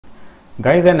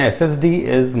Guys, an SSD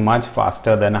is much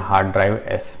faster than a hard drive,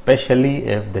 especially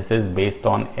if this is based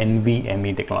on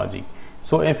NVMe technology.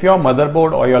 So if your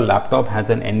motherboard or your laptop has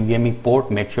an NVMe port,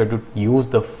 make sure to use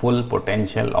the full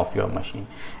potential of your machine.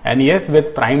 And yes,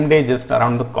 with Prime Day just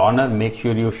around the corner, make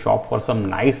sure you shop for some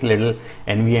nice little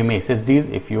NVMe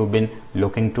SSDs if you've been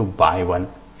looking to buy one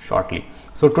shortly.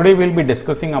 So today we'll be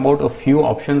discussing about a few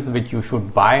options which you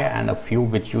should buy and a few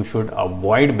which you should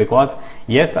avoid, because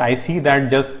yes, I see that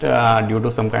just due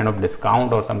to some kind of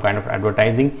discount or some kind of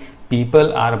advertising,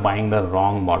 people are buying the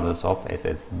wrong models of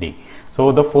SSD.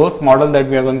 So the first model that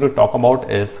we are going to talk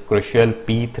about is Crucial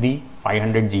P3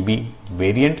 500GB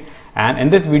variant, and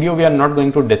in this video we are not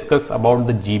going to discuss about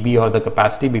the GB or the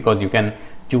capacity, because you can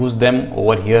choose them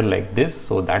over here like this,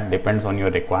 so that depends on your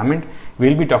requirement.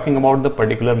 We'll be talking about the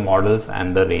particular models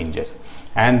and the ranges,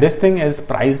 and this thing is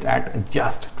priced at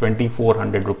just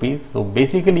 2400 rupees. So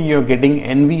basically you're getting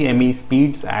NVMe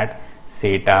speeds at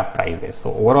SATA prices.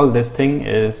 So overall this thing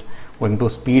is going to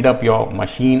speed up your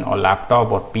machine or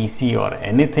laptop or PC or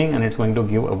anything, and it's going to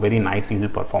give a very nice little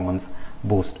performance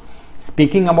boost.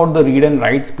 Speaking about the read and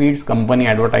write speeds, company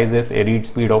advertises a read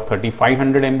speed of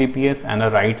 3500 Mbps and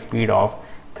a write speed of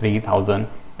 3000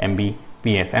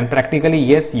 Mbps, and practically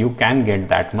yes, you can get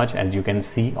that much, as you can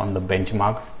see on the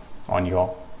benchmarks on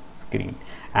your screen.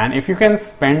 And if you can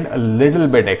spend a little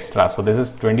bit extra, so this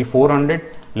is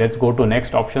 2400, let's go to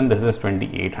next option, this is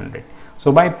 2800.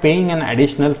 So by paying an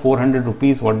additional 400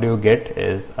 rupees, what do you get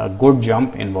is a good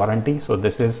jump in warranty. So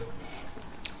this is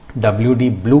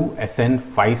WD Blue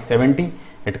SN570.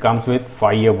 It comes with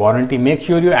 5-year warranty. Make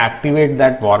sure you activate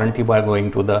that warranty by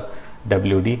going to the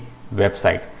WD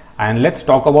website. And let's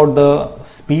talk about the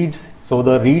speeds. So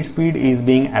the read speed is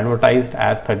being advertised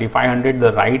as 3500,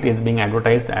 the write is being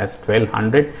advertised as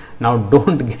 1200. Now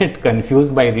don't get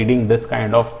confused by reading this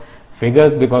kind of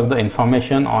figures, because the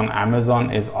information on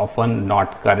Amazon is often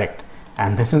not correct,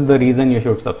 and this is the reason you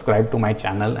should subscribe to my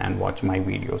channel and watch my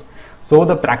videos. So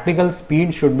the practical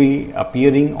speed should be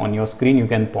appearing on your screen. You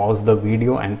can pause the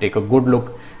video and take a good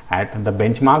look at the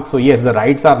benchmark. So yes, the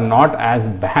writes are not as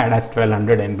bad as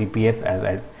 1200 Mbps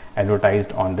as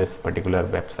advertised on this particular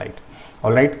website.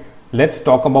 All right, let's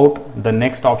talk about the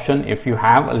next option. If you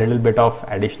have a little bit of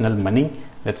additional money,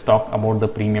 let's talk about the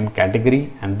premium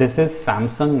category, and this is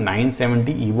Samsung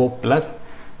 970 Evo Plus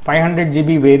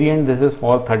 500GB variant. This is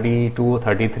for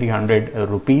 3300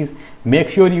 rupees. Make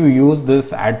sure you use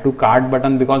this add to cart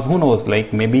button, because who knows,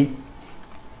 like maybe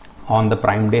on the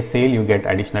Prime Day sale you get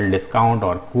additional discount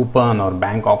or coupon or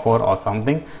bank offer or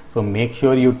something. So make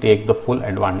sure you take the full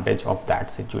advantage of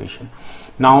that situation.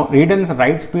 Now read and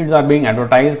write speeds are being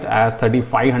advertised as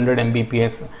 3500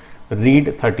 Mbps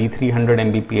read, 3300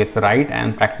 Mbps write,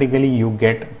 and practically you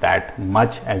get that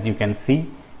much, as you can see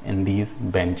in these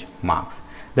benchmarks.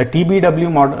 The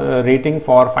TBW rating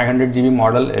for 500GB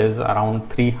model is around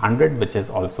 300, which is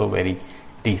also very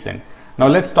decent. Now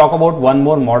let's talk about one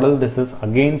more model. This is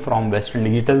again from Western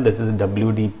Digital. This is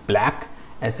WD Black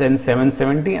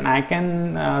SN570, and I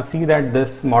can see that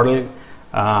this model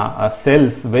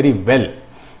sells very well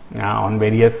on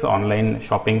various online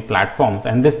shopping platforms,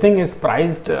 and this thing is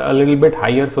priced a little bit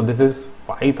higher. So this is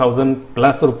 5000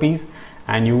 plus rupees,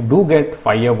 and you do get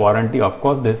 5-year warranty. Of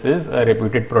course this is a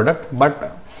reputed product,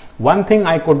 but one thing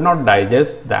I could not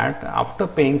digest, that after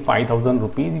paying 5000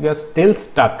 rupees you are still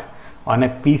stuck on a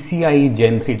PCIe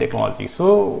Gen 3 technology.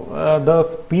 So the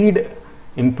speed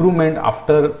improvement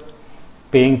after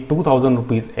paying 2000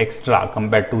 rupees extra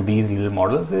compared to these little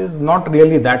models is not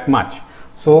really that much.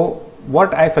 So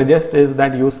what I suggest is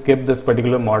that you skip this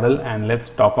particular model, and let's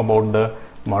talk about the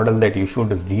model that you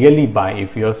should really buy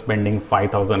if you are spending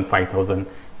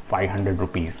 5500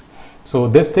 rupees. So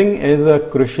this thing is a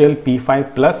Crucial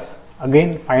P5 Plus,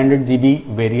 again 500GB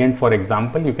variant. For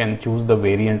example, you can choose the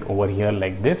variant over here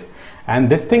like this, and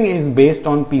this thing is based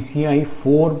on PCIe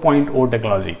 4.0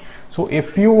 technology. So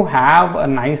if you have a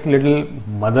nice little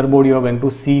motherboard, you are going to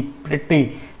see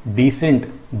pretty decent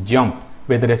jump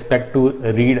with respect to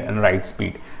read and write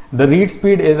speed. The read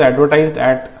speed is advertised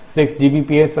at 6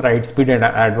 Gbps, write speed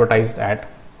advertised at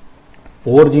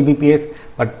 4 Gbps,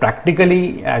 but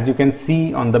practically, as you can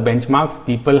see on the benchmarks,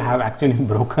 people have actually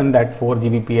broken that 4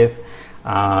 Gbps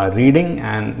reading,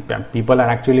 and people are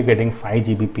actually getting 5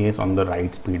 Gbps on the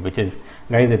write speed, which is,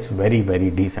 guys, it's very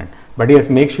decent. But yes,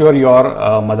 make sure your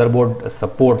motherboard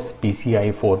supports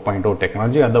PCIe 4.0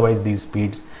 technology, otherwise these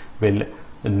speeds will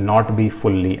not be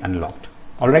fully unlocked.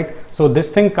 All right, so this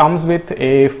thing comes with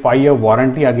a 5-year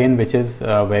warranty again, which is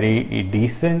very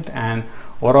decent. And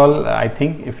overall, I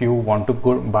think if you want to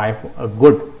buy a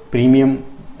good premium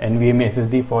NVMe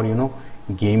SSD for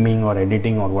gaming or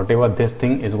editing or whatever, this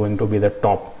thing is going to be the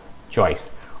top choice.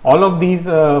 All of these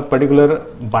particular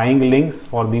buying links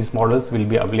for these models will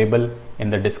be available in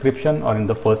the description or in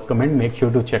the first comment. Make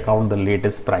sure to check out the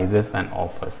latest prices and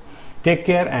offers. Take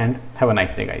care and have a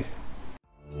nice day, guys.